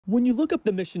When you look up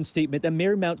the mission statement at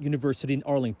Marymount University in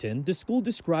Arlington, the school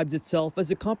describes itself as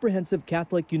a comprehensive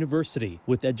Catholic university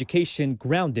with education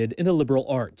grounded in the liberal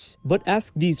arts. But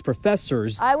ask these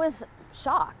professors, I was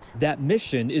shocked. That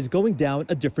mission is going down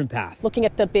a different path. Looking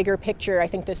at the bigger picture, I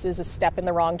think this is a step in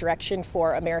the wrong direction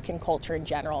for American culture in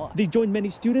general. They joined many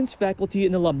students, faculty,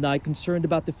 and alumni concerned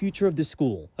about the future of the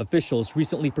school. Officials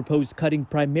recently proposed cutting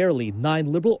primarily 9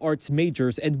 liberal arts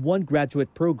majors and 1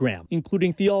 graduate program,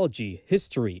 including theology,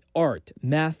 history, art,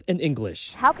 math, and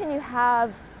English. How can you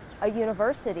have a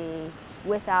university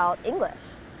without English?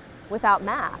 Without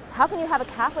math? How can you have a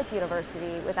Catholic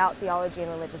university without theology and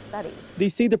religious studies? They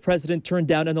say the president turned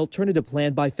down an alternative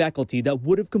plan by faculty that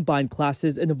would have combined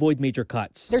classes and avoid major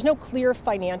cuts. There's no clear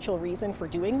financial reason for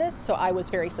doing this, so I was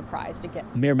very surprised again.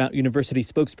 Marymount University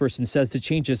spokesperson says the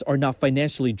changes are not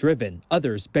financially driven.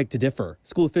 Others beg to differ.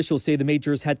 School officials say the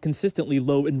majors had consistently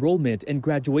low enrollment and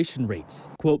graduation rates.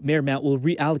 Quote, Marymount will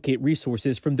reallocate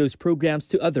resources from those programs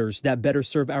to others that better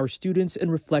serve our students and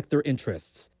reflect their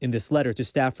interests. In this letter to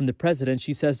staff from the president,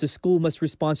 she says the school must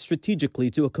respond strategically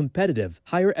to a competitive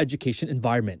higher education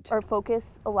environment. Our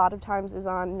focus a lot of times is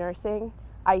on nursing,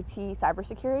 IT,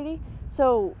 cybersecurity.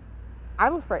 So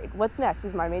I'm afraid. What's next?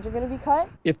 Is my major going to be cut?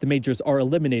 If the majors are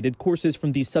eliminated, courses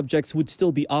from these subjects would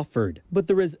still be offered. But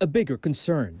there is a bigger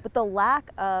concern. But the lack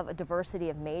of a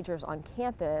diversity of majors on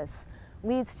campus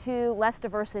leads to less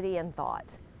diversity in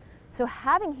thought. So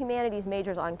having humanities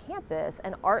majors on campus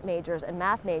and art majors and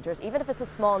math majors, even if it's a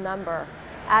small number,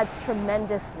 adds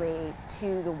tremendously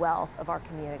to the wealth of our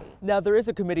community. Now, there is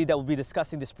a committee that will be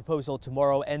discussing this proposal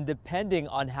tomorrow, and depending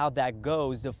on how that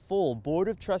goes, the full Board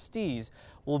of Trustees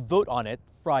will vote on it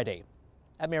Friday.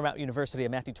 At Marymount University,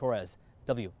 I'm Matthew Torres,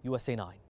 WUSA 9.